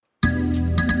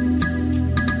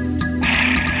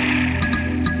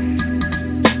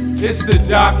It's the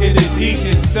doc and the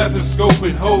deacon, stethoscope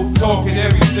and hope, talking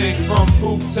everything from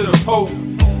poop to the pope.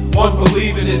 One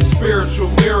believing in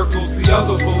spiritual miracles, the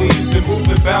other believes in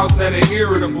movement vows that are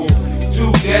irritable.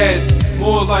 Two dads,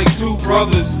 more like two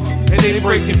brothers, and they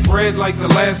breaking bread like the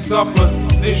Last Supper.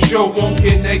 This show won't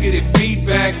get negative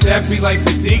feedback. That'd be like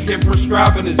the deacon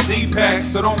prescribing a Z-Pack.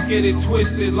 So don't get it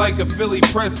twisted like a Philly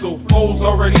pretzel. Foles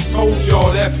already told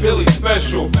y'all that Philly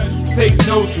special. Take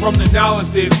notes from the knowledge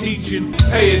they're teaching.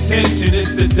 Pay attention,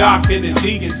 it's the doc and the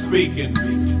deacon speaking.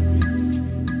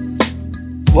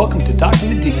 Welcome to Doc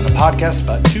and the Deacon, a podcast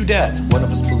about two dads. One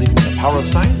of us believing in the power of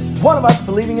science. One of us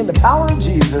believing in the power of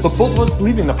Jesus. But both of us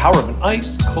believing in the power of an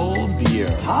ice-cold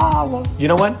beer. Holla. You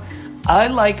know what? I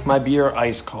like my beer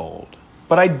ice cold,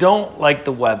 but I don't like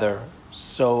the weather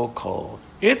so cold.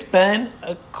 It's been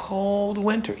a cold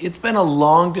winter. It's been a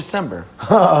long December.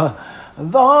 A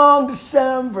long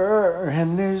December,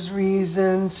 and there's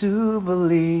reason to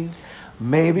believe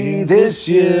maybe this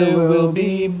year will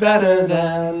be better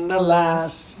than the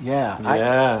last.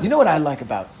 Yeah. You know what I like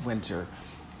about winter?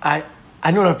 I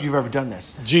don't know if you've ever done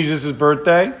this. Jesus'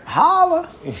 birthday? Holla.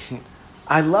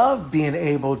 I love being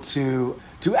able to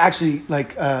actually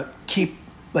keep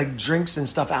like drinks and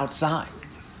stuff outside.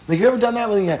 Like, you ever done that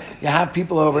when you have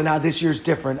people over? Now this year's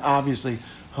different, obviously.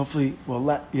 Hopefully we'll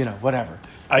whatever.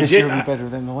 This year will be better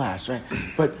than the last, right?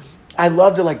 But I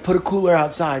love to put a cooler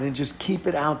outside and just keep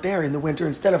it out there in the winter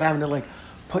instead of having to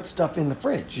put stuff in the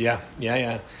fridge. Yeah.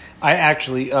 I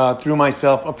actually threw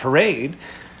myself a parade.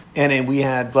 And we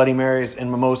had Bloody Marys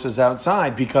and mimosas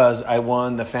outside because I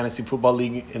won the fantasy football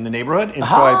league in the neighborhood. And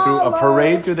so I threw a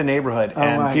parade through the neighborhood.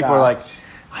 And people were like,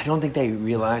 I don't think they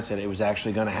realized that it was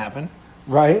actually going to happen.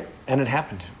 Right. And it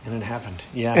happened.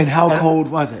 Yeah. And how cold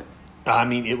was it? I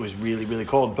mean, it was really, really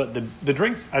cold. But the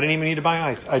drinks, I didn't even need to buy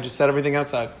ice. I just set everything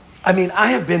outside. I mean,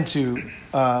 I have been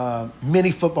to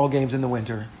many football games in the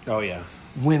winter. Oh, yeah.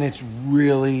 When it's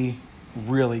really...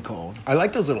 really cold. I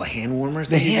like those little hand warmers.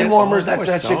 The hand warmers, that's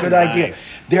such a good idea.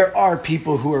 There are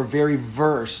people who are very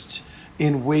versed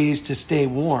in ways to stay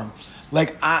warm.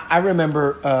 Like, I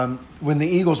remember when the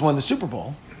Eagles won the Super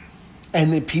Bowl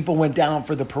and the people went down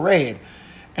for the parade,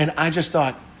 and I just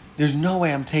thought, there's no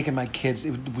way I'm taking my kids.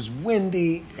 It was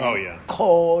windy,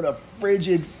 cold, a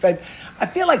frigid I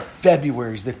feel like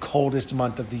February is the coldest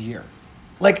month of the year.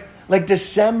 Like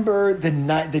December,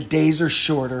 the days are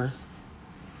shorter.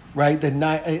 Right, the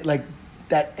night,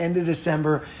 that end of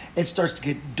December, it starts to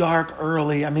get dark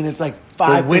early. I mean, it's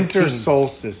 5:15. The winter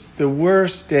solstice, the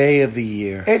worst day of the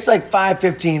year. It's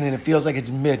 5:15, and it feels like it's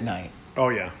midnight. Oh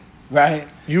yeah, right.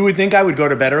 You would think I would go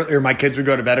to bed earlier, or my kids would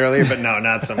go to bed earlier, but no,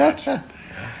 not so much.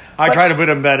 I try to put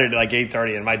them to bed at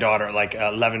 8:30, and my daughter at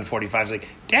 11:45 is like,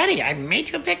 "Daddy, I made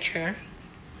you a picture."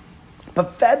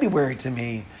 But February to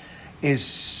me is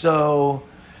so.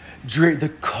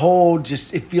 The cold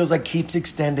just, it feels like keeps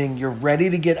extending. You're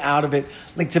ready to get out of it.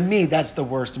 To me, that's the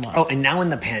worst month. Oh, and now in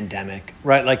the pandemic,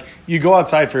 right? You go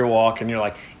outside for your walk and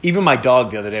you're even my dog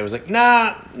the other day was like,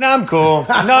 nah, I'm cool.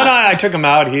 No, I took him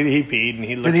out. He peed and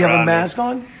he looked around. Did he have a mask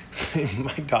on?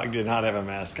 My dog did not have a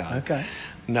mask on. Okay.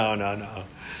 No.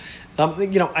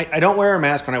 I don't wear a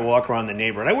mask when I walk around the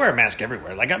neighborhood. I wear a mask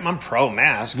everywhere. I'm pro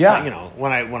mask. Yeah. But,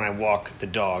 when I walk the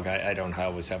dog, I don't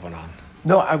always have one on.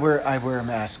 No, I wear a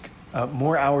mask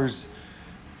more hours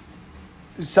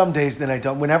some days than I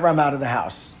don't. Whenever I'm out of the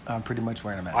house, I'm pretty much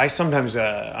wearing a mask. I sometimes,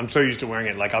 I'm so used to wearing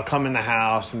it. I'll come in the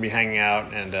house and be hanging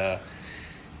out, and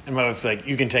my wife's like,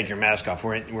 you can take your mask off.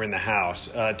 We're in the house.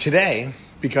 Today,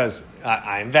 because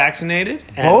I'm vaccinated.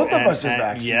 Both of us are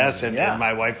vaccinated. Yes, and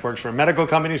my wife works for a medical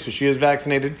company, so she is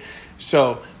vaccinated.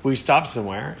 So we stopped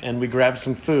somewhere, and we grabbed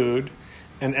some food.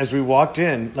 And as we walked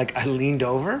in, I leaned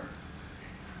over.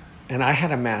 And I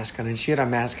had a mask on, and she had a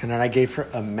mask on, and I gave her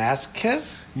a mask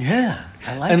kiss. Yeah,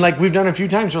 I like it. And we've done a few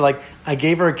times where I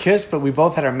gave her a kiss, but we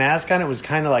both had our mask on. It was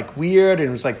kind of weird, and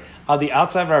it was on the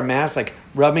outside of our mask,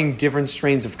 rubbing different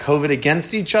strains of COVID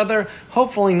against each other.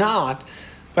 Hopefully not.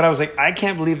 But I was like, I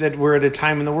can't believe that we're at a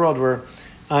time in the world where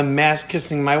I'm mask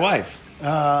kissing my wife.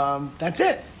 That's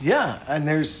it. Yeah, and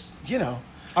there's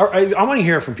I want to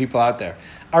hear from people out there.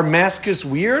 Are masks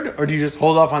weird, or do you just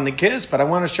hold off on the kiss? But I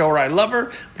want to show her I love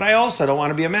her, but I also don't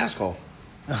want to be a maskhole.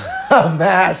 A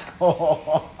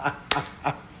maskhole.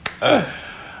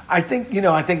 I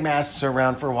think masks are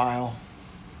around for a while.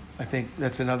 I think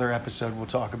that's another episode we'll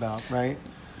talk about, right?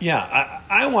 Yeah,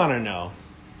 I want to know.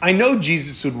 I know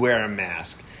Jesus would wear a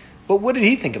mask, but what did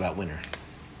he think about winter?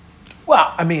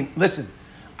 Well, I mean, listen,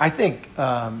 I think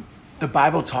the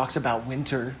Bible talks about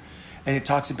winter. And it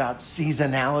talks about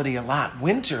seasonality a lot.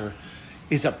 Winter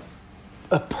is a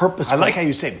purposeful... I like how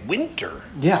you say winter.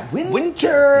 Yeah,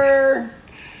 winter.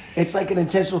 It's like an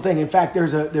intentional thing. In fact,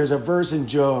 there's a verse in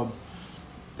Job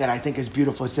that I think is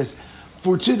beautiful. It says,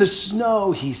 "For to the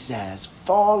snow," he says,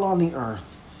 "fall on the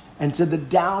earth, and to the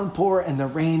downpour and the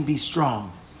rain be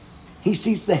strong. He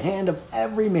seeks the hand of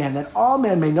every man, that all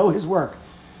men may know his work.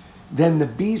 Then the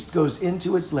beast goes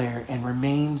into its lair and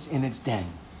remains in its den.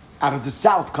 Out of the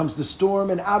south comes the storm,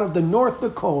 and out of the north the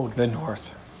cold. The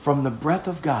north. From the breath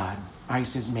of God,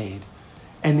 ice is made,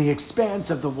 and the expanse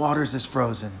of the waters is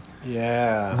frozen."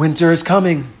 Yeah. Winter is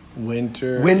coming.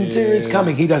 Winter is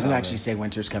coming. He doesn't coming. actually say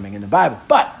winter's coming in the Bible.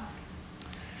 But,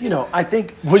 I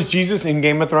think... Was Jesus in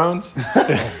Game of Thrones?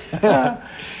 I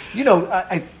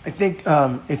think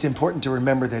it's important to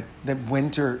remember that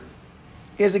winter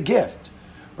is a gift,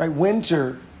 right?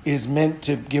 Winter is meant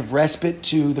to give respite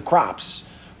to the crops,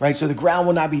 right? So the ground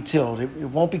will not be tilled. It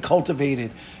won't be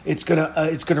cultivated. It's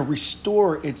gonna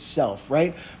restore itself,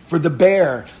 right? For the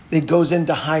bear, it goes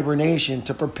into hibernation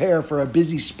to prepare for a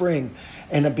busy spring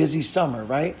and a busy summer,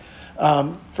 right?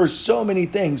 For so many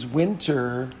things,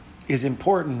 winter is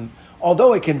important,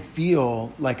 although it can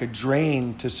feel like a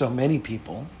drain to so many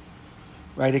people,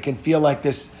 right? It can feel like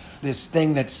this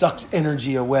thing that sucks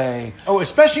energy away. Oh,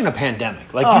 especially in a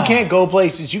pandemic. Like, you can't go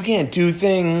places, you can't do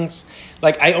things.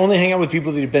 Like, I only hang out with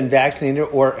people that have been vaccinated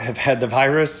or have had the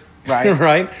virus. Right.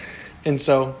 Right? And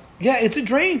so, yeah, it's a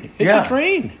drain. It's a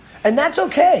drain. And that's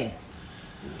okay.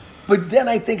 But then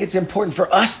I think it's important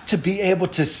for us to be able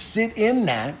to sit in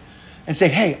that and say,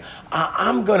 hey,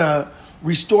 I'm going to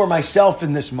restore myself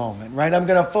in this moment, right? I'm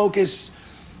going to focus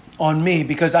on me,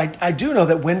 because I do know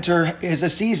that winter is a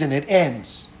season. It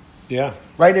ends. Yeah.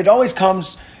 Right? It always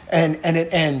comes and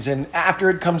it ends. And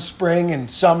after it comes spring and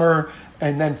summer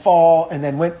and then fall and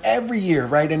then every year,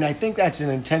 right? And I think that's an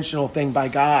intentional thing by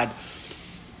God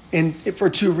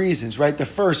for two reasons, right? The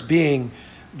first being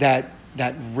that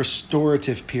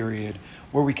restorative period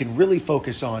where we can really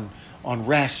focus on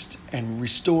rest and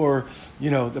restore.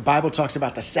 The Bible talks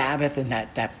about the Sabbath and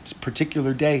that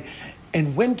particular day.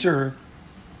 And winter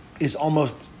is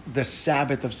almost the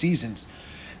Sabbath of seasons.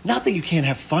 Not that you can't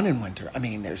have fun in winter. I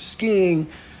mean, there's skiing,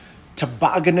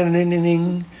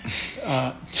 tobogganing,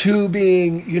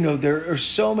 tubing. There are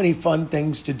so many fun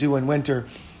things to do in winter.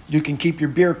 You can keep your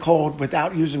beer cold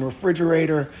without using a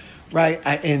refrigerator, right?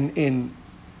 In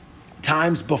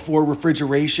times before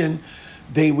refrigeration,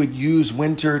 they would use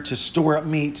winter to store up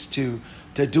meats, to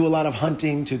do a lot of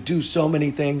hunting, to do so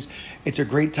many things. It's a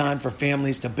great time for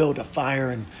families to build a fire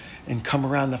and come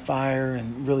around the fire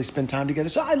and really spend time together.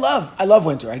 So I love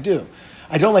winter. I do.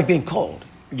 I don't like being cold.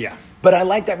 Yeah. But I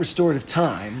like that restorative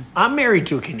time. I'm married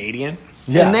to a Canadian.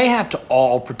 Yeah. And they have to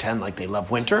all pretend like they love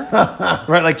winter.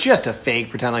 Right? Like, just a fake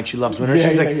pretend like she loves winter. Yeah,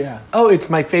 She's yeah, like, yeah. "Oh, it's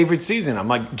my favorite season." I'm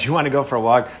like, "Do you want to go for a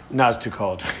walk?" "No, it's too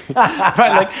cold."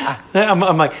 Right? Like,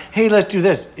 I'm like, "Hey, let's do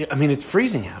this." I mean, it's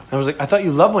freezing out. I was like, "I thought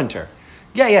you love winter."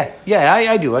 Yeah,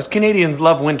 I do. Us Canadians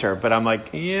love winter. But I'm like,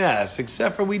 yes,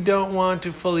 except for we don't want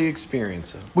to fully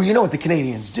experience it. Well, you know what the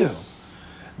Canadians do?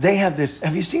 They have this.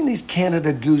 Have you seen these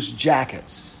Canada Goose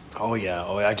jackets? Oh, yeah.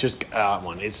 Oh, I just got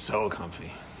one. It's so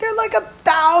comfy. They're like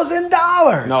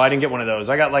 $1,000. No, I didn't get one of those.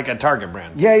 I got like a Target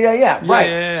brand. Yeah. Right.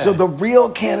 Yeah. So the real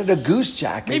Canada Goose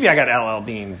jackets. Maybe I got LL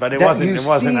Bean, but it that wasn't. You it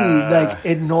wasn't. see, like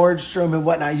in Nordstrom and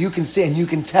whatnot, you can see and you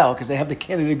can tell because they have the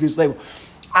Canada Goose label.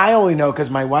 I only know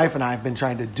because my wife and I have been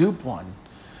trying to dupe one,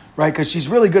 right? Because she's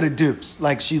really good at dupes.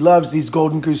 Like, she loves these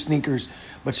Golden Goose sneakers,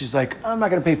 but she's like, I'm not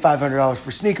going to pay $500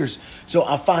 for sneakers, so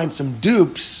I'll find some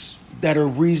dupes that are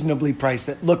reasonably priced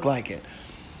that look like it.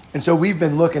 And so we've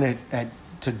been looking at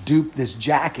to dupe this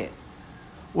jacket.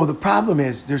 Well, the problem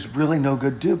is there's really no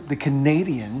good dupe. The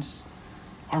Canadians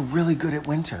are really good at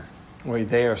winter. Wait,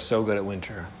 they are so good at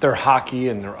winter. They're hockey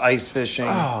and they're ice fishing.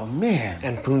 Oh, man.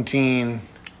 And poutine.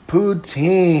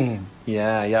 Poutine.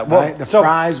 Yeah. Well, right? The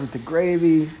fries with the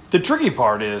gravy. The tricky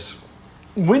part is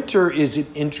winter is an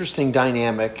interesting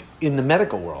dynamic in the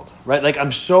medical world, right? Like,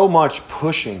 I'm so much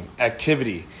pushing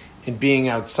activity and being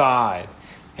outside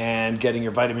and getting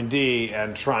your vitamin D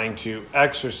and trying to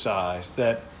exercise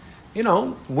that,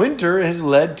 winter has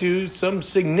led to some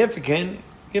significant,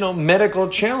 medical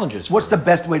challenges. What's the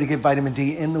best way to get vitamin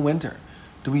D in the winter?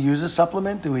 Do we use a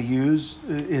supplement?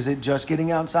 Is it just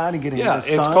getting outside and getting in the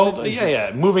sun? It's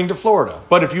called, moving to Florida.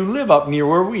 But if you live up near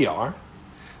where we are,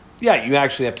 you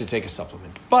actually have to take a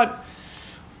supplement. But,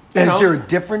 is there a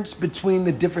difference between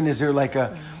the different, is there like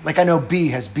I know B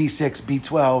has B6,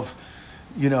 B12,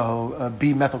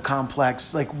 B methyl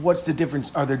complex. Like, what's the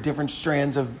difference? Are there different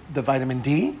strands of the vitamin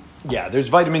D? Yeah, there's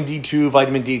vitamin D2,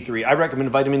 vitamin D3. I recommend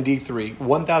vitamin D3,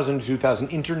 1,000 to 2,000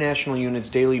 international units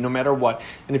daily, no matter what.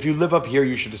 And if you live up here,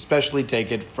 you should especially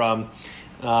take it from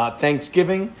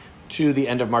Thanksgiving to the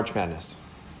end of March Madness.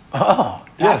 Oh,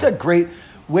 that's a great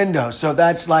window. So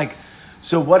that's like,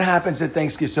 so what happens at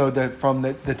Thanksgiving? So from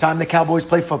the time the Cowboys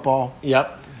play football,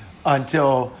 Yep.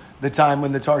 until the time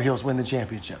when the Tar Heels win the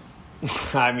championship.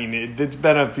 I mean, it's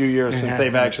been a few years since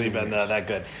they've actually been years. that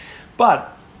good.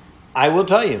 But I will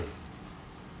tell you,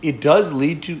 it does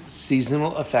lead to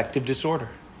seasonal affective disorder.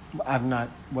 I'm not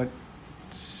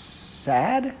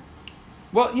sad.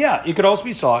 Well, yeah, it could also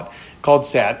be called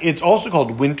SAD. It's also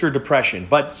called winter depression.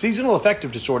 But seasonal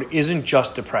affective disorder isn't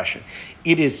just depression.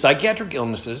 It is psychiatric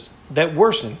illnesses that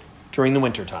worsen during the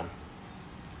wintertime.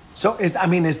 So is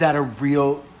that a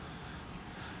real?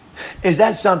 Is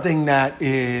that something that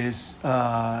is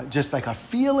just like a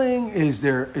feeling? Is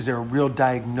there a real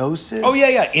diagnosis? Oh,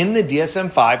 yeah. In the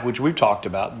DSM-5, which we've talked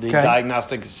about, the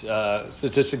Diagnostic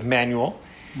Statistics Manual,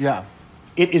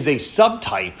 it is a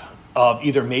subtype of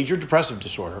either major depressive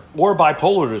disorder or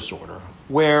bipolar disorder,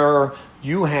 where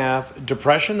you have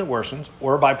depression that worsens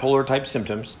or bipolar type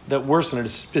symptoms that worsen at a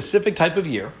specific type of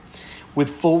year with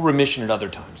full remission at other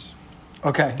times.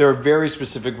 Okay. There are very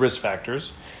specific risk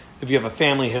factors. If you have a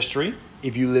family history,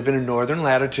 if you live in a northern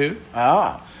latitude.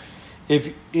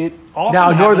 If it often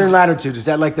now, northern happens, latitude, is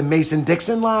that like the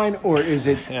Mason-Dixon line, or is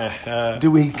it,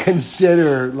 do we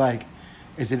consider, like,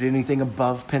 is it anything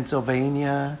above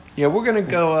Pennsylvania? Yeah, we're going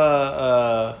to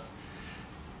go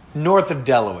north of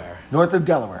Delaware. North of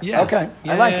Delaware. Yeah. Okay.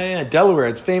 Yeah, I like it. Yeah. Delaware.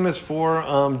 It's famous for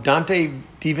Dante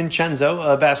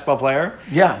DiVincenzo, a basketball player.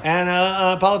 Yeah. And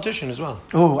a politician as well.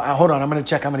 Oh, hold on. I'm going to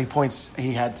check how many points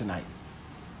he had tonight.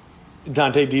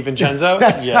 Dante DiVincenzo?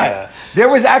 That's right. There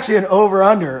was actually an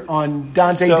over-under on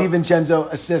Dante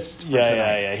DiVincenzo assists for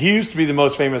tonight. Yeah. He used to be the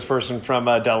most famous person from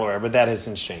Delaware, but that has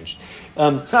since changed.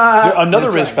 Another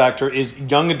risk factor is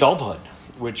young adulthood,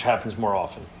 which happens more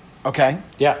often. Okay.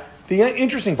 Yeah. The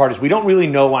interesting part is we don't really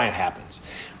know why it happens,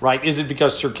 right? Is it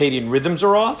because circadian rhythms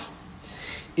are off?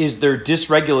 Is there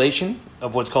dysregulation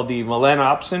of what's called the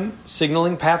melanopsin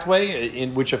signaling pathway,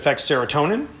 in which affects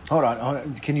serotonin? Hold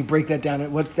on. Can you break that down?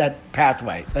 What's that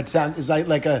pathway? Is that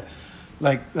like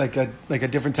a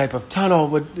different type of tunnel?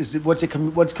 What is it?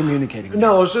 What's communicating?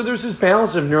 No. So there's this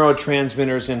balance of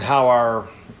neurotransmitters and how our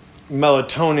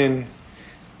melatonin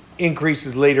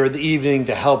increases later in the evening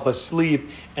to help us sleep,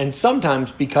 and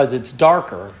sometimes because it's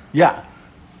darker,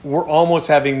 we're almost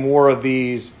having more of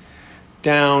these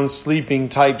down sleeping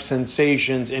type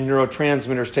sensations and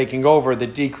neurotransmitters taking over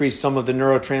that decrease some of the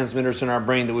neurotransmitters in our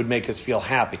brain that would make us feel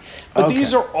happy. But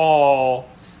these are all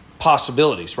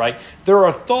possibilities, right? There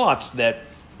are thoughts that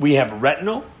we have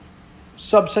retinal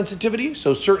subsensitivity.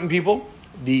 So certain people,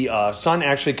 the sun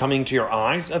actually coming to your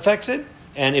eyes affects it.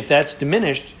 And if that's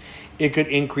diminished, it could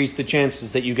increase the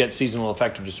chances that you get seasonal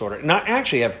affective disorder. And I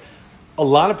actually have a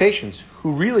lot of patients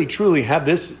who really, truly have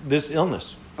this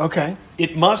illness. Okay.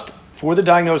 It must, for the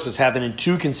diagnosis, happen in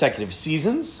 2 consecutive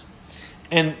seasons.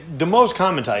 And the most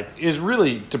common type is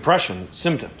really depression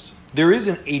symptoms. There is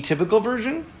an atypical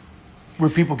version. Where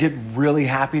people get really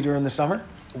happy during the summer?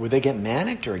 Where they get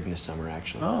manic during the summer,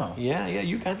 actually. Oh. Yeah.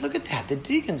 You guys, look at that. The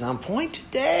Deacon's on point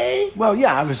today. Well,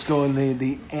 yeah, I was going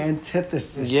the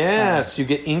antithesis. Yes, you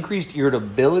get increased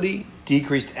irritability,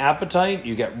 decreased appetite,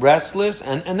 you get restless,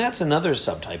 and that's another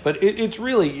subtype. But it's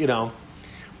really,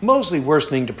 mostly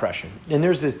worsening depression. And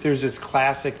there's this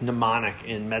classic mnemonic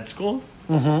in med school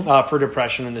for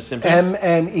depression and the symptoms.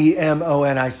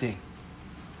 MEMONIC.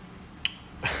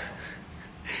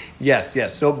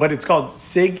 Yes. So, but it's called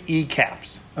Sig E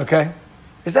Caps. Okay.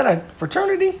 Is that a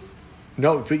fraternity?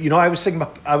 No, but I was Sigma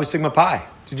Pi.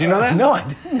 Did you know that? No, I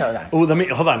didn't know that. Oh,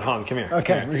 hold on, come here.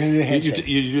 Okay, we're gonna do the handshake.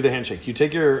 You do the handshake. You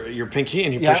take your pinky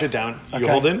and you push it down. You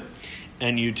hold in,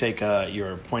 and you take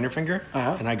your pointer finger,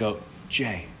 and I go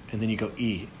J, and then you go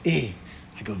E. E.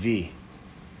 I go V,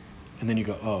 and then you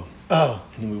go O. O.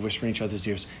 And then we whisper in each other's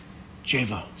ears,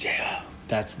 Javo. Javo.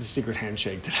 That's the secret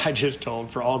handshake that I just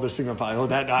told for all the Sigma Pi. Oh,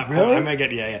 that really? I might get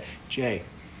J,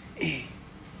 E,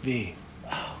 V,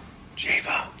 O,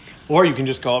 Javo. Or you can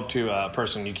just go up to a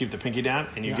person, you keep the pinky down,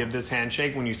 and you give this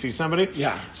handshake when you see somebody.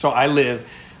 Yeah. So I live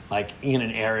in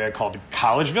an area called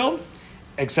Collegeville,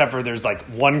 except for there's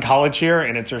one college here,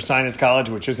 and it's Ursinus College,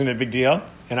 which isn't a big deal.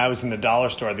 And I was in the dollar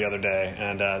store the other day,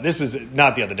 and this was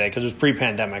not the other day because it was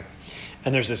pre-pandemic.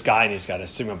 And there's this guy, and he's got a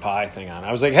Sigma Pi thing on.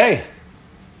 I was like, hey.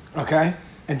 Okay.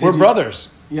 And we're brothers.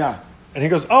 Yeah. And he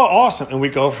goes, oh, awesome. And we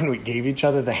go over and we gave each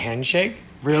other the handshake.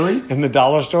 Really? In the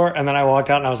dollar store. And then I walked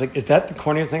out and I was like, is that the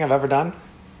corniest thing I've ever done?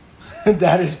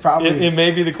 That is probably... It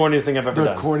may be the corniest thing I've ever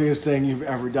done. The corniest thing you've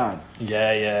ever done.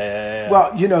 Yeah.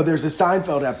 Well, there's a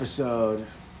Seinfeld episode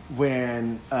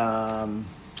when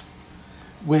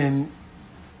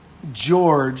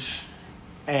George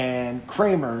and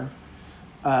Kramer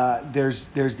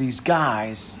there's these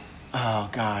guys, oh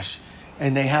gosh,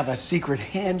 and they have a secret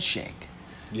handshake.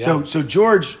 Yeah. So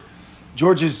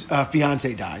George's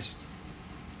fiance dies,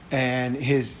 and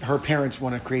her parents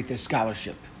want to create this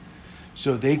scholarship.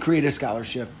 So they create a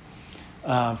scholarship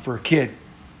for a kid,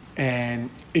 and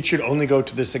it should only go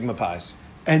to the Sigma Pi's.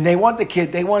 And they want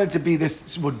it to be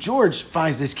this. Well, George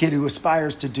finds this kid who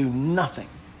aspires to do nothing.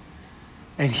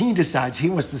 And he decides he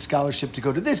wants the scholarship to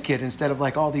go to this kid instead of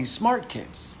like all these smart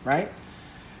kids, right?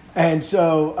 And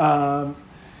so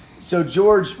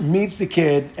George meets the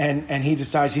kid and he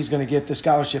decides he's going to get the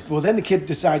scholarship. Well, then the kid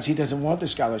decides he doesn't want the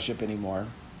scholarship anymore.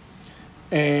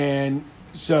 And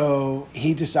so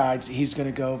he decides he's going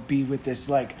to go be with this,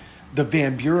 like, the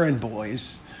Van Buren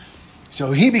boys.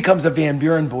 So he becomes a Van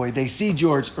Buren boy. They see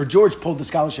George pulled the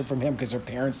scholarship from him because their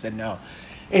parents said no.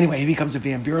 Anyway, he becomes a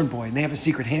Van Buren boy, and they have a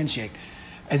secret handshake.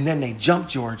 And then they jump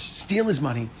George, steal his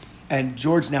money, and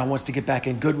George now wants to get back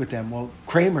in good with them. Well,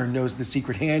 Kramer knows the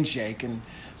secret handshake, and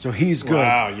so he's good.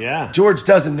 Wow, yeah. George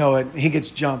doesn't know it. He gets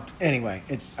jumped. Anyway,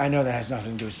 I know that has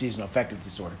nothing to do with seasonal affective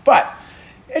disorder. But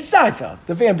it's Seinfeld,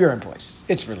 the Van Buren boys.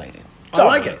 It's related. I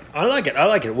like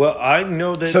it. Well, I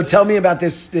know that. So tell me about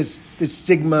this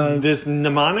Sigma. This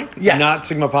mnemonic? Yes. Not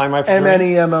Sigma Pi, my friend.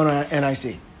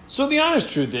 MNEMONIC. So the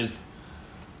honest truth is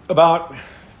about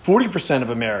 40% of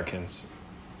Americans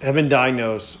have been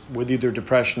diagnosed with either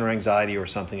depression or anxiety or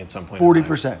something at some point.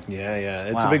 40%. Yeah.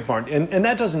 It's Wow. a big part. And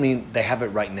that doesn't mean they have it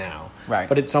right now. Right.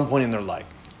 But at some point in their life.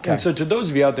 Okay. And so to those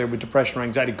of you out there with depression or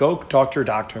anxiety, go talk to your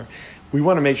doctor. We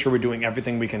want to make sure we're doing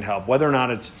everything we can help, whether or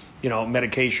not it's,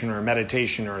 medication or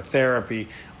meditation or therapy,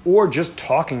 or just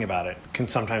talking about it can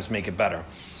sometimes make it better.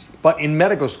 But in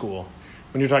medical school,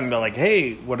 when you're talking about like,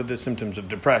 hey, what are the symptoms of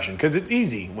depression? Because it's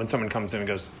easy when someone comes in and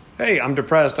goes, hey, I'm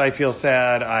depressed, I feel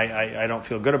sad, I don't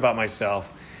feel good about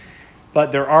myself.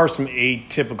 But there are some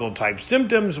atypical type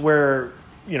symptoms where,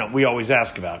 we always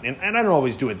ask about. And I don't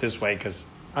always do it this way because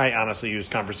I honestly use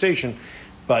conversation.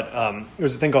 But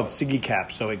there's a thing called SIGI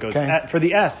CAP. So it goes, for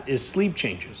the S is sleep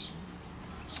changes.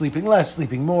 Sleeping less,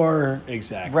 sleeping more.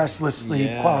 Exactly. Restless sleep,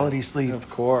 quality sleep. Of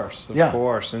course.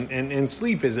 And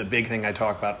sleep is a big thing I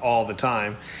talk about all the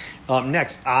time.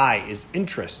 Next, I is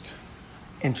interest.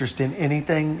 Interest in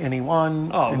anything, anyone.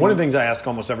 One of the things I ask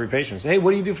almost every patient is, hey,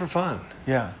 what do you do for fun?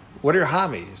 Yeah. What are your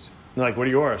hobbies? And they're like, what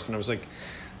are yours? And I was like,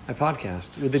 I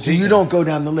podcast. With the so you don't go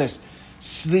down the list.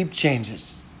 Sleep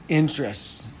changes,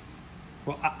 interests.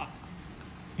 Well,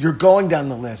 you're going down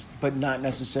the list, but not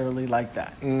necessarily like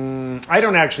that. I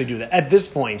don't actually do that. At this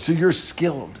point. So you're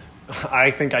skilled.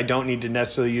 I think I don't need to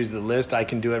necessarily use the list. I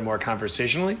can do it more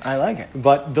conversationally. I like it.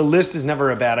 But the list is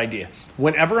never a bad idea.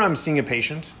 Whenever I'm seeing a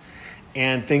patient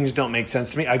and things don't make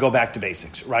sense to me, I go back to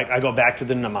basics, right? I go back to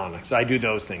the mnemonics. I do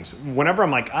those things. Whenever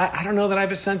I'm like, I don't know that I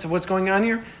have a sense of what's going on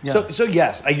here. Yeah. So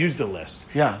yes, I use the list.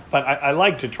 Yeah. But I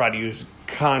like to try to use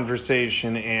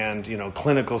conversation and,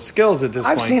 clinical skills at this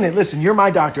point. I've seen it. Listen, you're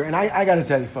my doctor. And I got to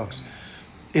tell you, folks,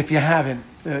 if you haven't,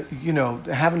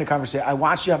 having a conversation. I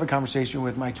watched you have a conversation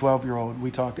with my 12-year-old.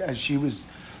 We talked as she was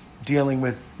dealing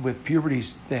with puberty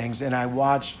things. And I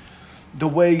watched the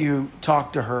way you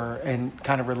talked to her and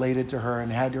kind of related to her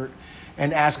and had her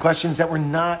and asked questions that were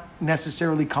not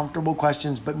necessarily comfortable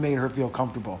questions, but made her feel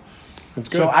comfortable. That's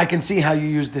good. So I can see how you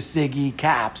use the SIGI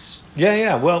caps.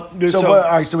 Yeah. Well, all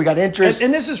right. So we got interest.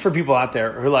 And this is for people out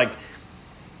there who are like,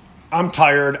 I'm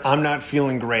tired. I'm not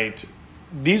feeling great.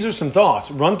 These are some thoughts.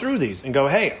 Run through these and go,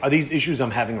 hey, are these issues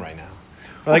I'm having right now?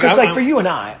 Because for you and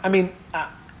I mean,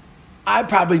 I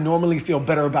probably normally feel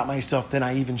better about myself than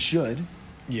I even should.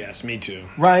 Yes, me too.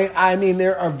 Right? I mean,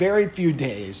 there are very few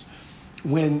days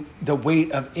when the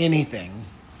weight of anything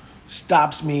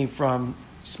stops me from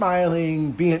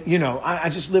smiling, being, I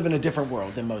just live in a different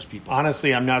world than most people.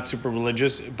 Honestly, I'm not super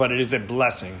religious, but it is a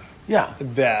blessing. Yeah.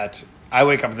 That I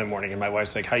wake up in the morning and my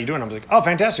wife's like, how you doing? I'm like, oh,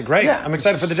 fantastic, great. Yeah, I'm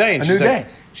excited for the day. And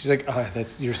she's like, oh,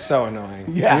 you're so annoying.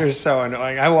 Yeah. You're so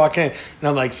annoying. I walk in and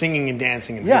I'm like singing and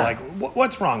dancing and feel like,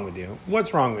 what's wrong with you?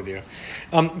 What's wrong with you?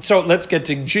 So let's get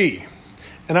to G.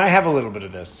 And I have a little bit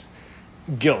of this.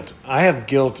 Guilt. I have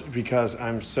guilt because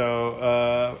I'm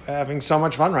so having so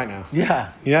much fun right now.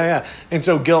 Yeah. And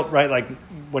so guilt, right? Like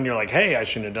when you're like, hey, I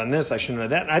shouldn't have done this, I shouldn't have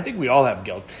done that. And I think we all have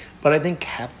guilt. But I think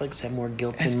Catholics have more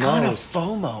guilt than most. It's kind of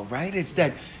FOMO, right? It's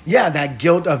that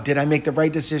guilt of, did I make the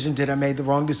right decision? Did I make the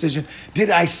wrong decision? Did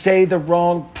I say the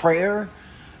wrong prayer?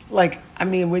 Like, I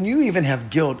mean, when you even have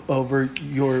guilt over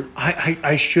your...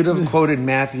 I should have quoted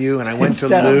Matthew, and I went to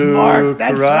Luke. Of Mark.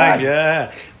 That's right.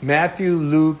 Yeah. Matthew,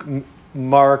 Luke,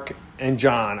 Mark, and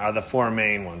John are the four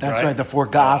main ones, That's right, the four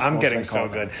Gospels. I'm getting so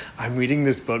good. I'm reading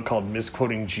this book called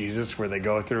Misquoting Jesus, where they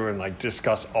go through and like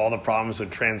discuss all the problems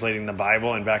with translating the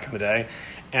Bible and back in the day.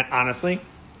 And honestly,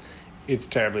 it's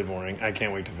terribly boring. I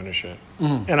can't wait to finish it.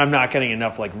 And I'm not getting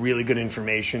enough like really good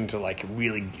information to like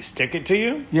really stick it to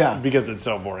you. Yeah. Because it's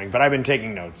so boring. But I've been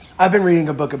taking notes. I've been reading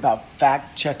a book about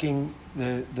fact-checking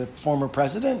the former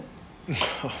president.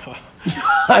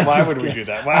 Why would we do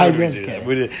that? Why would we do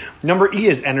that? Number E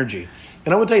is energy.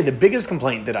 And I will tell you the biggest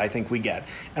complaint that I think we get,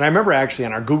 and I remember actually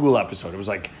on our Google episode, it was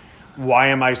like, why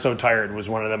am I so tired was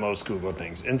one of the most Googled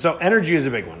things. And so energy is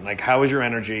a big one. Like, how is your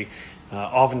energy?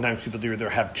 Oftentimes people do either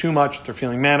have too much, they're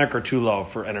feeling manic, or too low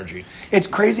for energy. It's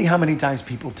crazy how many times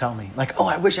people tell me, like, oh,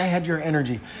 I wish I had your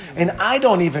energy. And I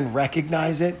don't even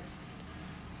recognize it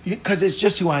because it's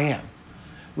just who I am.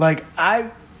 Like,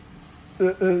 I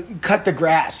cut the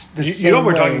grass the same way. You know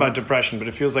we're talking about depression, but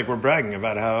it feels like we're bragging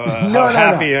about how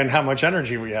happy and how much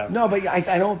energy we have. No, but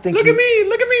I don't think... Look at me,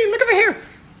 look over here.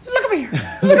 Look over here,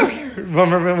 look over here.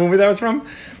 Remember what movie that was from?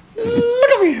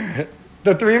 Look over here.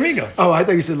 The Three Amigos. Oh, I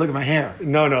thought you said, look at my hair.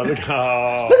 No. Look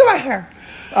at my hair.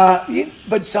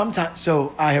 But sometimes,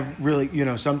 so I have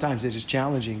really, sometimes it is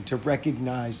challenging to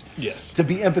recognize, to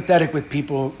be empathetic with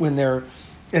people when they're,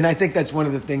 and I think that's one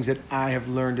of the things that I have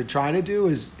learned to try to do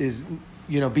is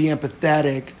be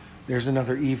empathetic. There's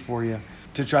another E for you,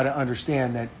 to try to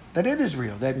understand that it is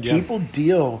real, that people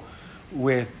deal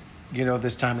with,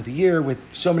 this time of the year with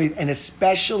so many, and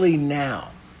especially now.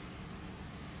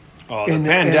 Oh, in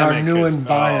our new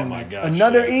environment. Oh my gosh,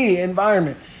 another E,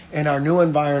 environment. In our new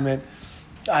environment,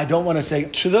 I don't want to say...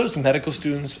 To those medical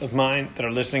students of mine that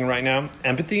are listening right now,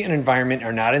 empathy and environment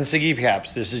are not in Siggy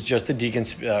caps. This is just the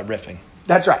deacons riffing.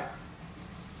 That's right.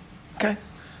 Okay.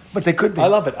 But they could be. I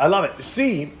love it.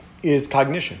 C is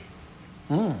cognition.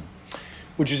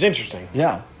 Which is interesting.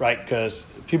 Yeah. Right? Because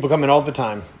people come in all the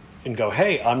time and go,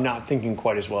 hey, I'm not thinking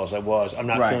quite as well as I was. I'm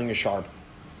not feeling as sharp.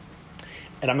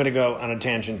 And I'm going to go on a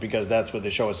tangent because that's what the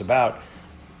show is about.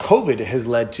 COVID has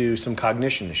led to some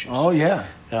cognition issues. Oh, yeah.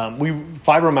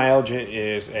 Fibromyalgia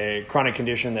is a chronic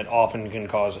condition that often can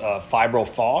cause fibro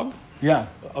fog. Yeah.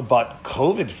 But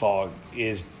COVID fog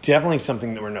is definitely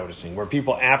something that we're noticing, where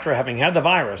people, after having had the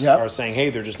virus, are saying,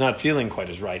 hey, they're just not feeling quite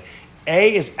as right.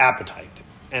 A is appetite.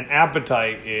 And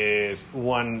appetite is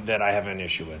one that I have an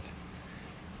issue with.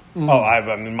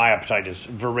 I mean, my appetite is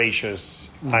voracious.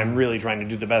 I'm really trying to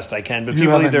do the best I can. But you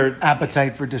people have either... an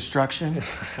appetite for destruction?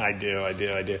 I do.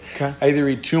 Okay. I either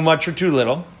eat too much or too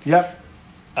little. Yep.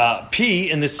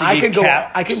 P in the C I can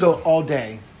go all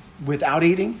day without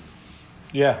eating.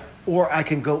 Yeah. Or I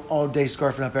can go all day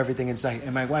scarfing up everything in sight.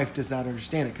 And my wife does not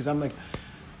understand it because I'm like,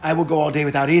 I will go all day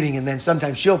without eating, and then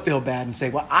sometimes she'll feel bad and say,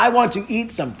 well, I want to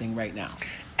eat something right now.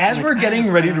 As we're getting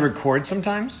ready to record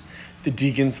sometimes, the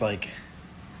deacon's like...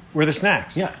 Where are the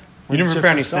snacks? Yeah. You didn't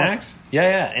prepare any snacks?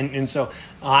 Yeah. And so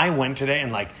I went today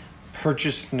and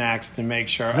purchased snacks to make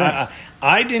sure. Nice.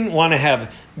 I didn't want to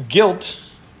have guilt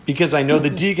because I know the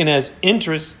deacon has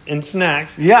interest in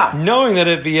snacks. Yeah. Knowing that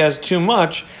if he has too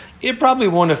much, it probably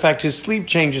won't affect his sleep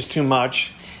changes too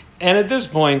much. And at this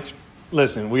point,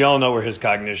 listen, we all know where his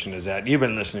cognition is at. You've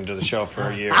been listening to the show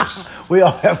for years. We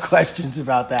all have questions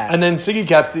about that. And then Siggy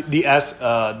Caps, the S,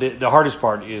 the hardest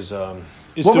part is...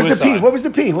 What was the P? What was the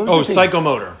P?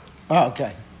 Psychomotor. Oh,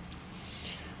 okay.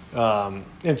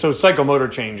 And so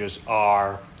psychomotor changes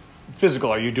are physical.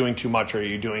 Are you doing too much or are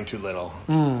you doing too little?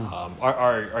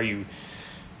 Are you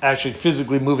actually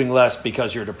physically moving less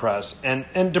because you're depressed?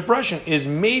 And depression is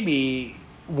maybe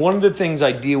one of the things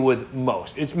I deal with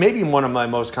most. It's maybe one of my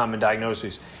most common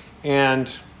diagnoses.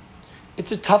 And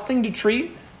it's a tough thing to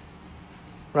treat,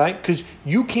 right? Because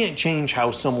you can't change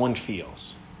how someone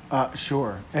feels.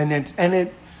 Sure, and it's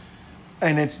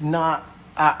not.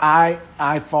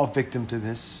 I fall victim to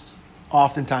this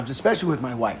oftentimes, especially with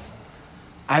my wife.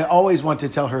 I always want to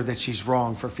tell her that she's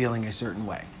wrong for feeling a certain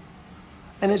way,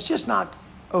 and it's just not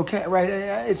okay, right?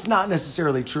 It's not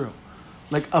necessarily true.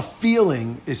 Like a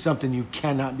feeling is something you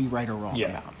cannot be right or wrong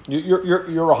about.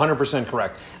 You're 100%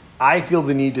 correct. I feel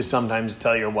the need to sometimes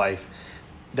tell your wife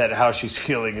that how she's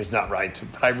feeling is not right,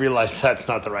 but I realize that's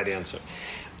not the right answer.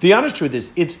 The honest truth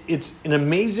is, it's an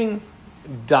amazing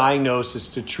diagnosis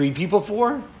to treat people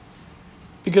for,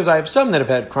 because I have some that have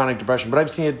had chronic depression, but I've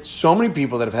seen so many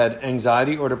people that have had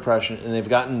anxiety or depression and they've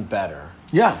gotten better.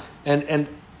 Yeah. And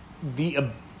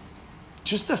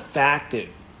just the fact that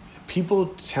people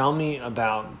tell me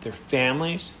about their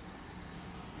families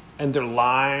and their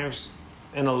lives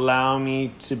and allow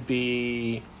me to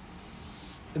be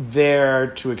there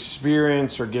to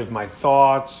experience or give my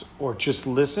thoughts or just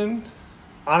listen.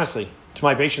 Honestly, to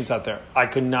my patients out there, I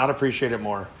could not appreciate it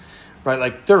more. right?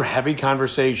 Like they're heavy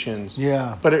conversations.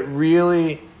 Yeah. But it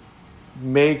really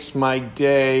makes my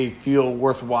day feel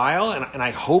worthwhile, and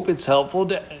I hope it's helpful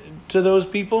to those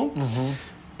people. Mm-hmm.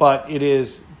 But it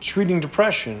is treating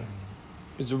depression.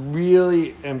 It's a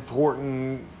really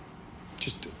important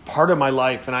just part of my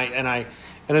life, and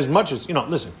as much as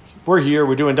listen, we're here,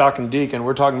 we're doing Doc and Deacon,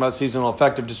 we're talking about seasonal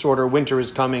affective disorder. Winter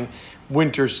is coming.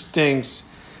 Winter stinks.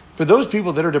 For those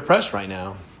people that are depressed right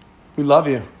now, we love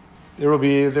you. There will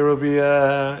be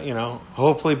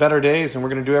hopefully better days, and we're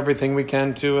going to do everything we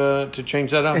can to change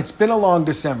that up. It's been a long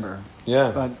December.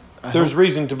 Yeah, but there's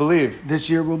reason to believe this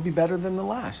year will be better than the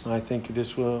last. I think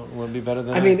this will be better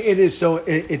than. I mean, it is so.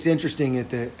 It's interesting in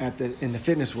the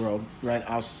fitness world, right?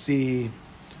 I'll see,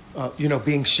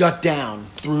 being shut down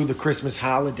through the Christmas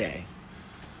holiday.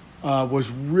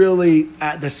 Was really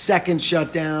the second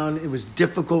shutdown. It was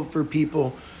difficult for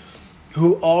people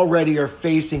who already are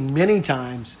facing many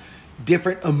times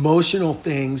different emotional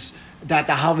things that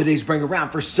the holidays bring around.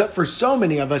 For so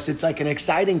many of us, it's like an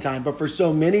exciting time, but for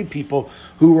so many people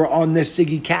who are on this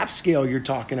Siggy Cap scale you're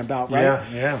talking about, right?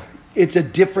 Yeah. It's a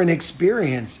different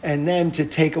experience. And then to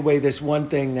take away this one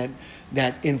thing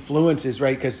that influences,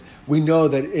 right? Because we know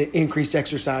that increased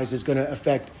exercise is going to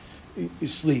affect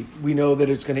sleep. We know that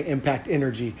it's going to impact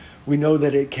energy. We know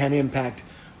that it can impact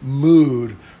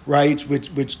mood, right?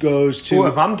 Which goes to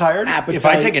if I'm tired, appetite. If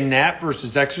I take a nap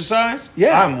versus exercise,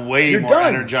 I'm way more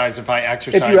energized if I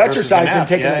exercise. If you exercise than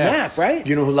taking a nap, right?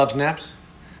 You know who loves naps?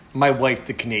 My wife,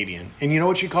 the Canadian. And you know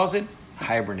what she calls it?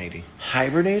 Hibernating.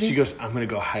 Hibernating? She goes, I'm going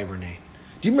to go hibernate.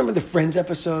 Do you remember the Friends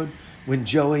episode when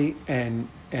Joey and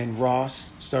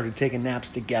Ross started taking naps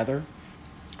together?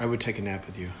 I would take a nap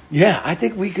with you. Yeah, I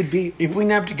think we could be... If we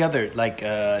nap together,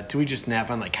 do we just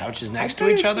nap on like couches next to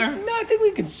each other? No, I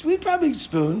think we'd probably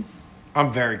spoon.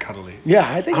 I'm very cuddly.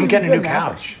 Yeah, I think I'm getting a new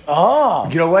couch. Oh.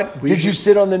 You know what? Did you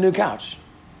sit on the new couch?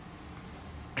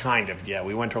 Kind of, yeah.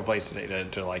 We went to a place today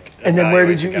to like... And then where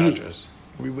did you eat?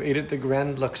 We ate at the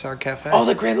Grand Luxor Cafe. Oh,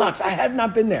 the Grand Lux. I have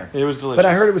not been there. It was delicious. But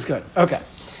I heard it was good. Okay.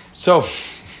 So,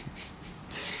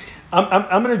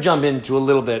 I'm going to jump into a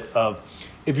little bit of...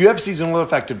 If you have seasonal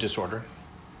affective disorder...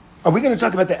 Are we going to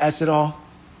talk about the S at all?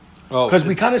 Oh, because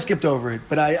we kind of skipped over it,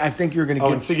 but I think you're going to get...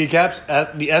 Oh, and Siggy Caps,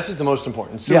 the S is the most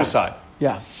important. Suicide.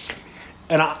 Yeah.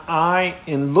 And I,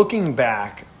 in looking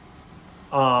back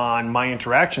on my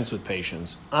interactions with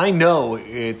patients, I know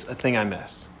it's a thing I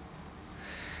miss.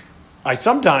 I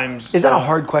sometimes... Is that a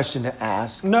hard question to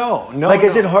ask? No.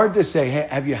 Is it hard to say, hey,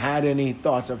 have you had any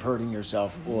thoughts of hurting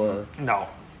yourself or... No.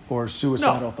 Or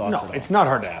suicidal thoughts at all? It's not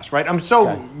hard to ask, right? I'm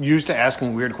so used to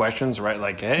asking weird questions, right?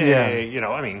 Like, hey,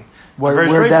 I mean,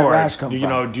 where'd that rash come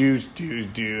from? Do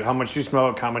you, how much do you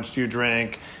smoke? How much do you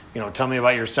drink? Tell me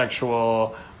about your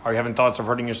sexual, are you having thoughts of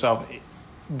hurting yourself?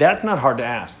 That's not hard to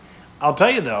ask. I'll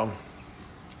tell you though,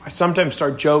 I sometimes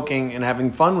start joking and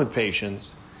having fun with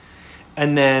patients,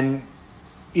 and then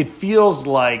it feels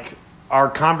like our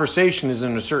conversation is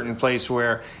in a certain place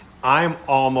where I'm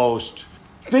almost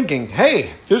thinking,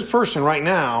 hey, this person right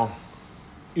now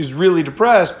is really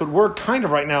depressed, but we're kind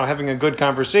of right now having a good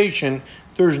conversation.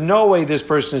 There's no way this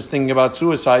person is thinking about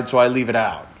suicide, so I leave it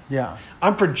out. Yeah.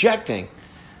 I'm projecting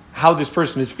how this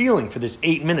person is feeling for this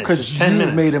 8 minutes, this 10 minutes.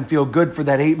 Because you made them feel good for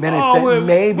that 8 minutes. That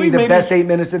may be the best 8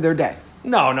 minutes of their day.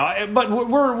 No, but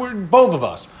we're both of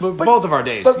us, both of our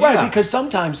days. But right, because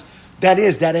sometimes that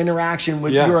is that interaction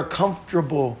with you're a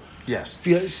comfortable... Yes.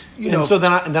 Feels, and so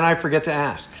then I forget to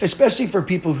ask. Especially for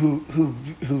people who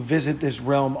visit this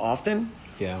realm often.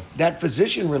 Yeah. That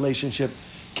physician relationship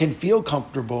can feel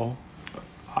comfortable,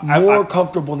 more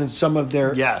comfortable than some of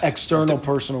their external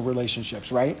personal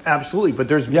relationships, right? Absolutely, but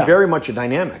there's very much a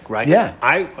dynamic, right? Yeah.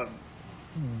 I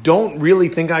don't really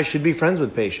think I should be friends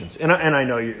with patients. And I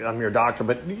know I'm your doctor,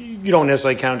 but you don't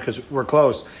necessarily count because we're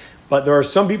close. But there are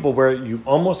some people where you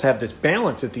almost have this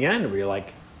balance at the end where you're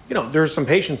like, there's some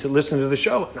patients that listen to the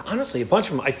show. And honestly, a bunch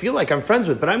of them I feel like I'm friends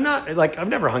with, but I'm not. Like, I've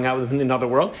never hung out with them in another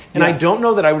world. And I don't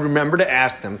know that I would remember to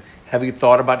ask them, have you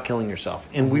thought about killing yourself?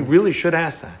 And we really should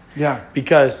ask that. Yeah.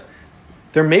 Because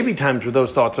there may be times where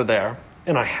those thoughts are there,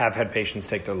 and I have had patients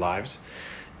take their lives.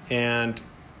 And,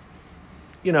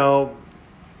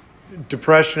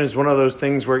 depression is one of those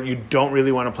things where you don't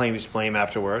really want to blame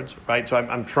afterwards, right? So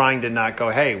I'm trying to not go,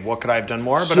 hey, what could I have done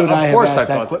more? But of course I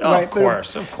thought, of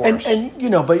course.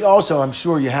 And but also I'm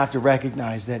sure you have to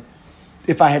recognize that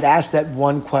if I had asked that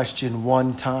one question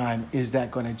one time, is that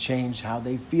going to change how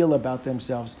they feel about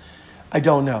themselves? I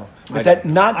don't know. But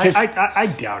I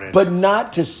doubt it. But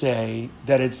not to say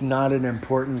that it's not an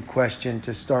important question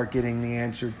to start getting the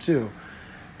answer to.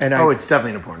 And it's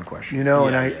definitely an important question.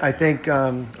 And I think...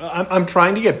 I'm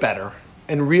trying to get better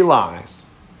and realize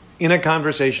in a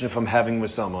conversation, if I'm having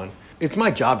with someone, it's my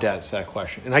job to ask that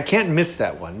question. And I can't miss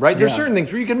that one, right? There's certain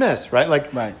things where you can miss, right?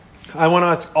 Like, I want to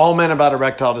ask all men about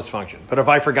erectile dysfunction. But if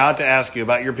I forgot to ask you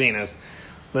about your penis,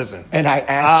 listen. And I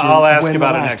asked I'll ask when you the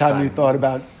about it last next time time you thought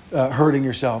about hurting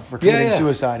yourself or committing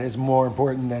suicide is more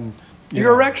important than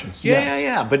your erections.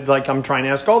 Yeah. But like, I'm trying to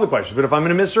ask all the questions. But if I'm going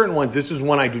to miss certain ones, this is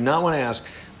one I do not want to ask,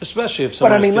 especially if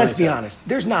someone. But I mean, let's be honest.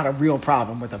 There's not a real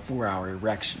problem with a 4-hour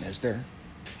erection, is there?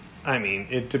 I mean,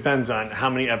 it depends on how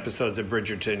many episodes of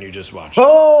Bridgerton you just watched.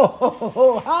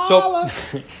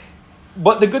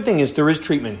 But the good thing is there is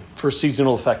treatment for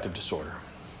seasonal affective disorder,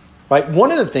 right?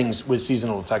 One of the things with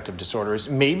seasonal affective disorder is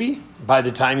maybe by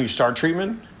the time you start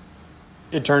treatment,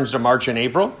 it turns to March and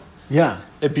April. Yeah.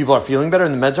 If people are feeling better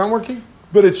and the meds aren't working.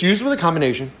 But it's used with a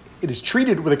combination. It is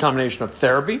treated with a combination of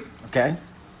therapy. Okay.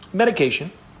 Medication.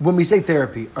 When we say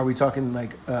therapy, are we talking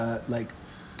like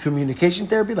communication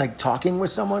therapy, like talking with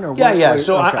someone? Or Yeah.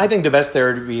 So I think the best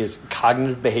therapy is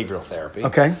cognitive behavioral therapy.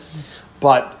 Okay.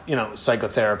 But,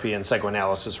 psychotherapy and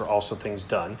psychoanalysis are also things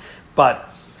done. But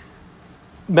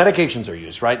medications are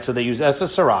used, right? So they use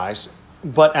SSRIs.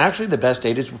 But actually the best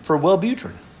aid is for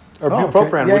Wellbutrin or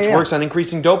bupropion, which works on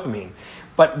increasing dopamine.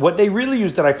 But what they really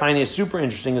use that I find is super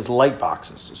interesting is light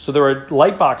boxes. So there are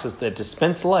light boxes that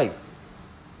dispense light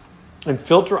and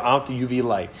filter out the UV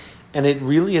light. And it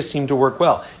really has seemed to work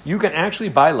well. You can actually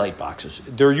buy light boxes.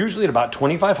 They're usually at about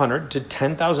 2,500 to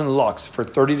 10,000 lux for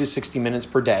 30 to 60 minutes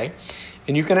per day.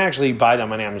 And you can actually buy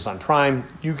them on Amazon Prime.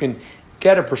 You can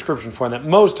get a prescription for them.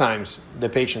 Most times, the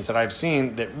patients that I've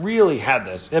seen that really had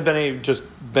this have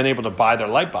been able to buy their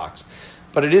light box.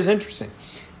 But it is interesting.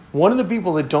 One of the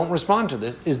people that don't respond to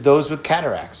this is those with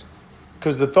cataracts.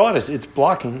 Because the thought is it's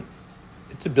blocking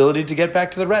its ability to get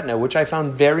back to the retina, which I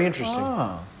found very interesting.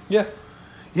 Oh. Yeah.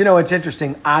 It's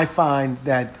interesting. I find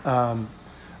that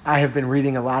I have been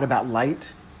reading a lot about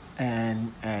light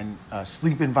and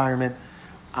sleep environment.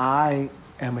 I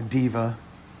am a diva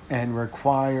and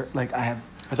require, I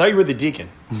thought you were the deacon.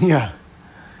 Yeah.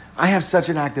 I have such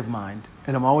an active mind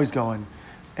and I'm always going.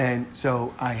 And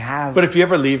so I have. But if you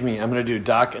ever leave me, I'm going to do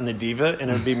Doc and the Diva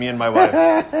and it'll be me and my wife.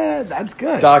 That's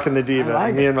good. Doc and the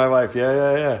Diva. Me and my wife.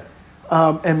 Yeah.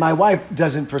 And my wife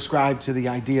doesn't prescribe to the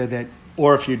idea that.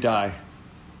 Or if you die.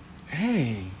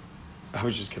 Hey. I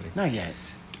was just kidding. Not yet.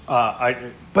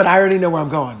 But I already know where I'm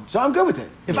going, so I'm good with it.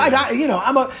 If I die,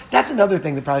 that's another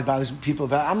thing that probably bothers people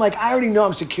about. I'm like, I already know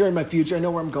I'm secure in my future. I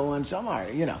know where I'm going, so I'm all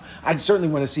right. I certainly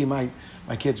want to see my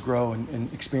kids grow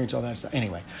and experience all that stuff.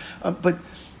 Anyway, but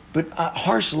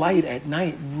harsh light at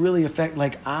night really affect.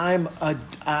 The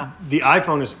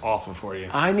iPhone is awful for you.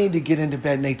 I need to get into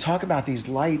bed, and they talk about these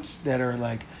lights that are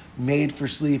like made for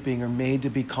sleeping or made to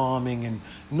be calming, and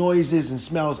noises and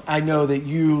smells. I know that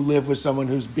you live with someone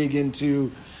who's big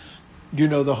into, the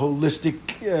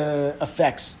holistic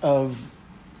effects of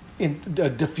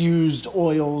diffused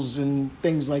oils and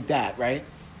things like that, right?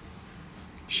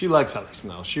 She likes how they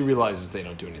smell. She realizes they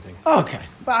don't do anything. Okay.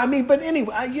 But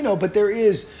anyway, but there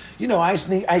is, I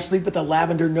sleep with a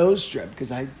lavender nose strip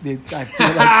because I feel like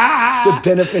the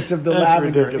benefits of the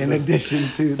lavender ridiculous. In addition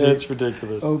to That's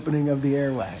ridiculous. Opening of the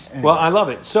airway. Anyway. Well, I love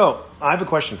it. So I have a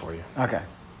question for you. Okay.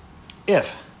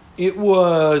 If it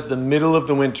was the middle of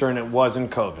the winter and it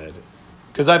wasn't COVID,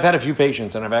 because I've had a few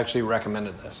patients and I've actually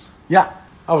recommended this. Yeah.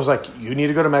 I was like, you need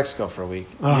to go to Mexico for a week.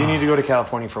 You need to go to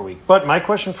California for a week. But my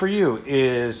question for you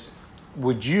is, I'm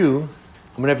going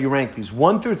to have you rank these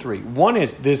 1 through 3. 1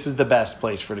 is, this is the best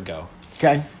place for to go.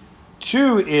 Okay.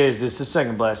 2 is, this is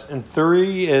second best. And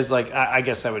 3 is I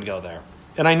guess I would go there.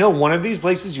 And I know one of these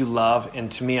places you love, and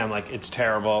to me, I'm like, it's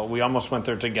terrible. We almost went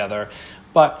there together.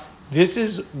 But this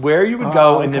is where you would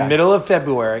go in the middle of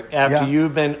February after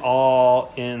you've been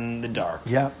all in the dark.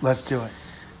 Yeah, let's do it.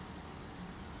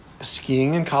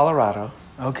 Skiing in Colorado.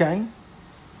 Okay.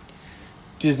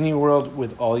 Disney World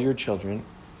with all your children.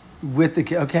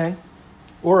 Okay.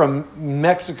 Or a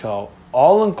Mexico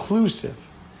all-inclusive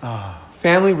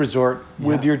family resort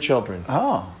with your children.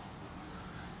 Oh.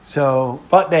 So.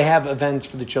 But they have events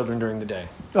for the children during the day.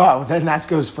 Oh, then that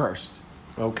goes first.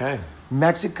 Okay.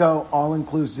 Mexico,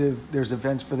 all-inclusive. There's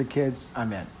events for the kids.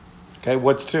 I'm in. Okay,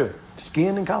 what's 2?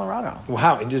 Skiing in Colorado.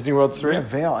 Wow, and Disney World's 3? Yeah,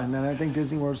 Vail, and then I think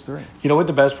Disney World's 3. You know what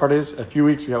the best part is? A few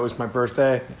weeks ago, it was my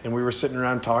birthday, and we were sitting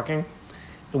around talking,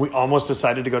 and we almost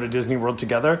decided to go to Disney World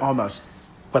together. Almost.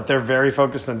 But they're very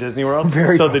focused on Disney World.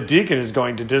 The deacon is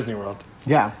going to Disney World.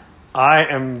 Yeah. I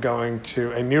am going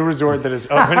to a new resort that is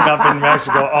opening up in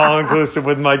Mexico, all inclusive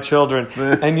with my children.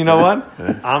 And you know what?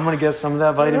 I'm going to get some of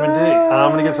that vitamin D.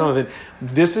 I'm going to get some of it.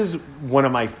 This is one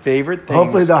of my favorite things.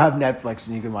 Hopefully they'll have Netflix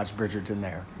and you can watch Bridgerton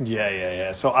there.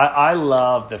 Yeah. So I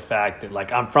love the fact that,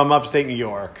 like, I'm from upstate New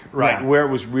York, right, where it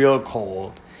was real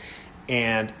cold.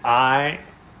 And I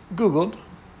Googled,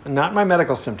 not my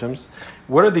medical symptoms,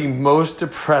 what are the most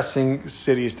depressing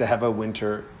cities to have a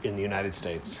winter in the United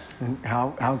States? And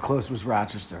how close was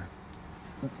Rochester?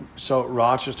 So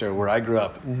Rochester, where I grew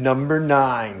up, number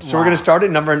 9. So we're going to start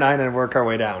at number 9 and work our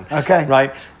way down. Okay.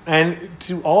 Right? And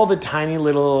to all the tiny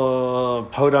little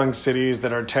podunk cities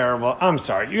that are terrible, I'm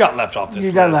sorry, you got left off this list.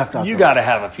 You got left off. You got to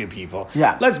have a few people.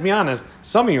 Yeah. Let's be honest.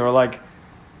 Some of you are like,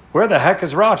 where the heck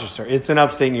is Rochester? It's in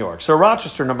upstate New York. So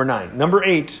Rochester, number 9. Number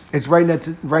 8. It's right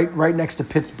next to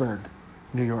Pittsburgh,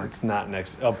 New York. It's not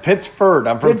next. Oh, Pittsford.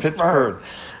 I'm from Pittsford.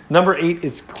 Number 8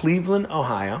 is Cleveland,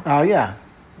 Ohio. Oh, yeah.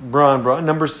 Bron.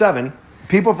 Number 7.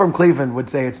 People from Cleveland would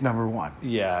say it's number 1.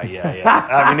 Yeah.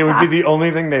 I mean, it would be the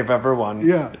only thing they've ever won.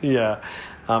 Yeah.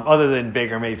 Other than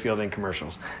Baker Mayfield in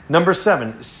commercials. Number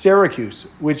 7, Syracuse,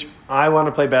 which I want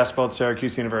to play basketball at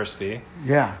Syracuse University.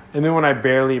 Yeah. And then when I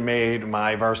barely made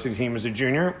my varsity team as a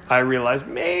junior, I realized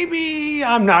maybe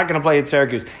I'm not going to play at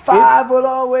Syracuse. 5 will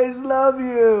always love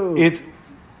you. It's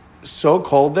so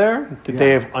cold there that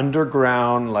they have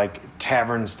underground, like,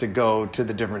 taverns to go to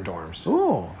the different dorms.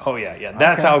 Ooh. Oh, yeah.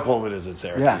 That's how cold it is at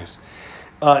Syracuse.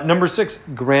 Yeah. Number 6,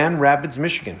 Grand Rapids,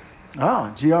 Michigan.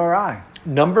 Oh, GRI.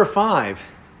 Number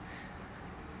 5,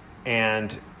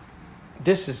 and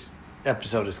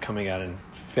episode is coming out in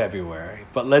February,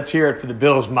 but let's hear it for the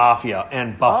Bills Mafia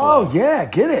and Buffalo. Oh, yeah,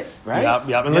 get it, right?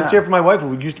 Yep. And let's hear it for my wife,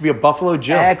 who used to be a Buffalo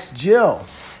Jill. Ex-Jill.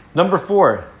 Number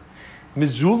 4,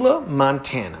 Missoula,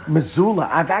 Montana. Missoula.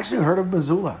 I've actually heard of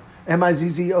Missoula.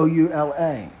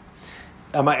 Mizzoula.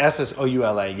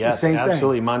 Missoula, yes, Same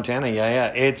absolutely. thing. Montana,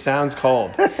 yeah. It sounds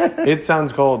cold. It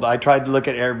sounds cold. I tried to look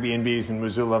at Airbnbs in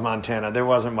Missoula, Montana. There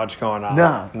wasn't much going on.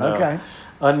 No. Okay.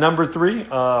 Number 3,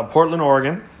 Portland,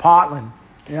 Oregon. Portland,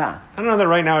 yeah. I don't know that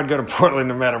right now I'd go to Portland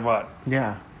no matter what.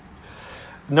 Yeah.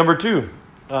 Number 2,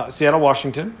 Seattle,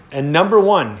 Washington. And number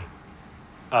 1,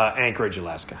 Anchorage,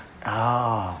 Alaska.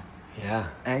 Oh. Yeah.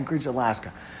 Anchorage,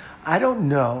 Alaska. I don't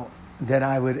know that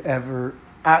I would ever...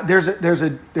 there's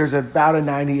about a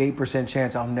 98%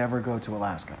 chance I'll never go to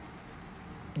Alaska.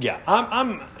 Yeah,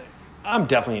 I'm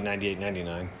definitely 98,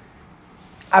 99.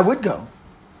 I would go,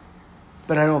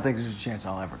 but I don't think there's a chance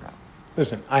I'll ever go.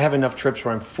 Listen, I have enough trips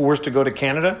where I'm forced to go to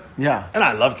Canada. Yeah. And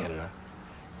I love Canada.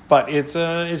 But it's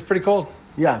pretty cold.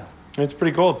 Yeah. It's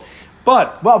pretty cold.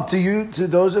 But well, to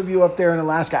those of you up there in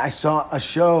Alaska, I saw a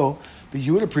show that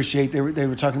you would appreciate. They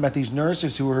were talking about these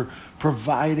nurses who were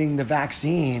providing the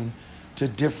vaccine to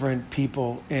different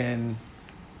people in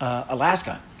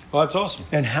Alaska. Well, that's awesome.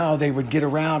 And how they would get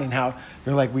around, and how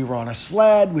they're like, we were on a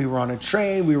sled, we were on a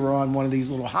train, we were on one of these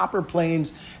little hopper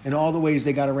planes, and all the ways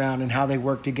they got around and how they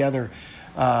worked together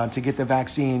to get the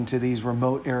vaccine to these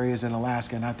remote areas in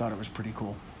Alaska. And I thought it was pretty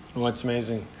cool. Well, that's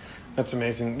amazing. That's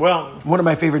amazing. Well, one of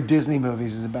my favorite Disney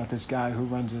movies is about this guy who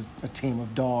runs a team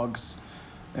of dogs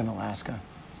in Alaska.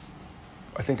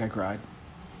 I think I cried.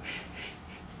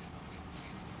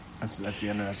 That's the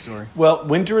end of that story. Well,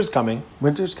 winter is coming.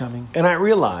 Winter's coming. And I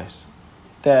realize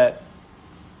that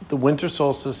the winter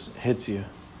solstice hits you.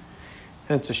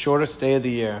 And it's the shortest day of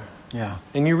the year. Yeah.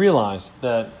 And you realize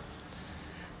that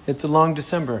it's a long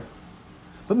December.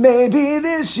 But maybe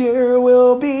this year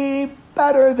will be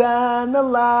better than the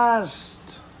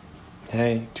last.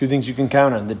 Hey, 2 things you can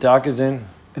count on. The doc is in.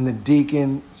 And the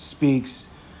deacon speaks.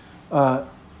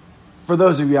 For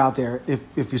those of you out there,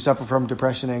 if you suffer from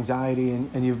depression, anxiety,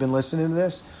 and you've been listening to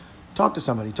this, talk to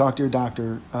somebody. Talk to your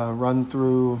doctor. Run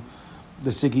through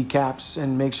the Siggy caps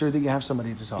and make sure that you have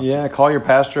somebody to talk to. Yeah, call your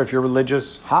pastor if you're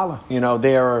religious. Holla. You know,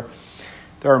 there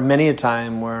are many a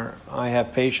time where I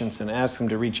have patients and ask them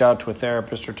to reach out to a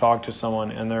therapist or talk to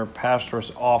someone, and their pastor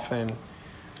is often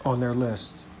on their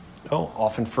list.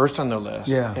 Often first on their list.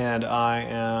 Yeah. And I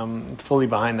am fully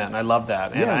behind that, and I love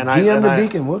that. And DM the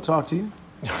deacon. We'll talk to you.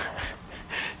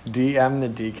 DM the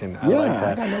deacon. I like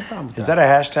that. I got no problem with Is that a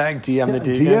hashtag? DM the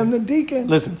deacon? DM the deacon.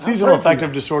 Listen, seasonal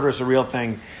affective disorder is a real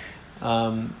thing.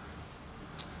 And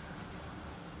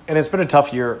it's been a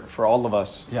tough year for all of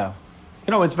us. Yeah.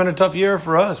 You know, it's been a tough year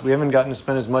for us. We haven't gotten to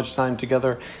spend as much time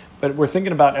together, but we're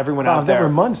thinking about everyone out there. There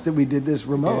were months that we did this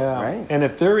remote, right? And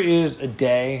if there is a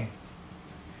day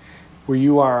where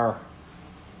you are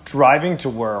driving to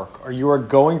work or you are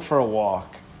going for a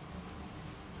walk,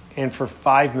 and for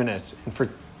 5 minutes and for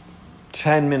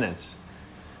 10 minutes,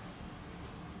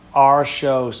 our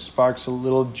show sparks a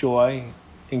little joy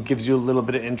and gives you a little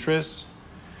bit of interest,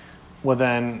 well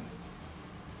then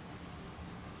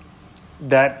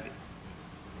that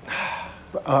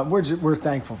we're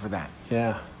thankful for that.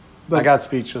 Yeah. But I got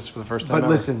speechless for the first time. But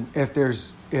listen, if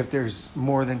there's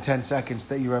more than 10 seconds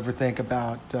that you ever think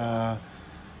about, the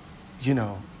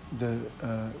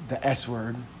S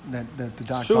word that the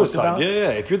doc suicide. Talked about, yeah.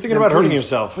 If you're thinking about hurting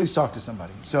yourself, please talk to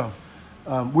somebody. So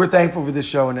we're thankful for this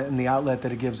show and the outlet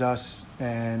that it gives us,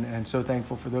 and so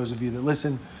thankful for those of you that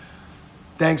listen.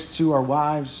 Thanks to our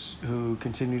wives who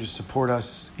continue to support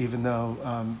us, even though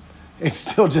it's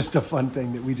still just a fun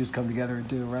thing that we just come together and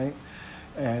do, right?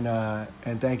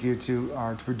 And thank you to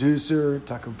our producer,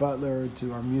 Tucker Butler,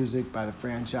 to our music by The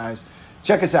Franchise.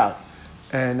 Check us out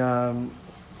and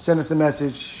send us a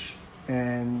message.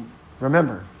 And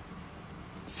remember,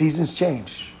 seasons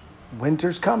change.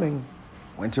 Winter's coming.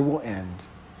 Winter will end.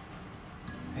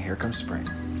 And here comes spring.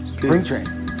 Spring train.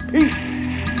 Peace.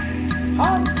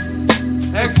 Hi.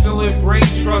 Excellent brain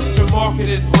trust to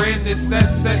market and brand this.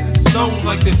 That's set in stone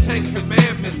like the 10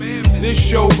 Commandments. This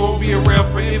show gon' be around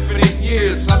for infinite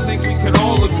years. I think we can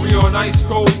all agree on ice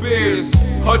cold beers.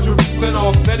 100%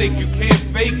 authentic, you can't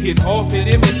fake it. Often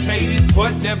imitated,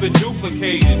 but never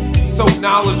duplicated. So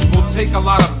knowledgeable, take a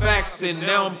lot of facts in.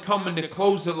 Now I'm coming to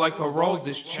close it like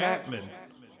Aroldis Chapman.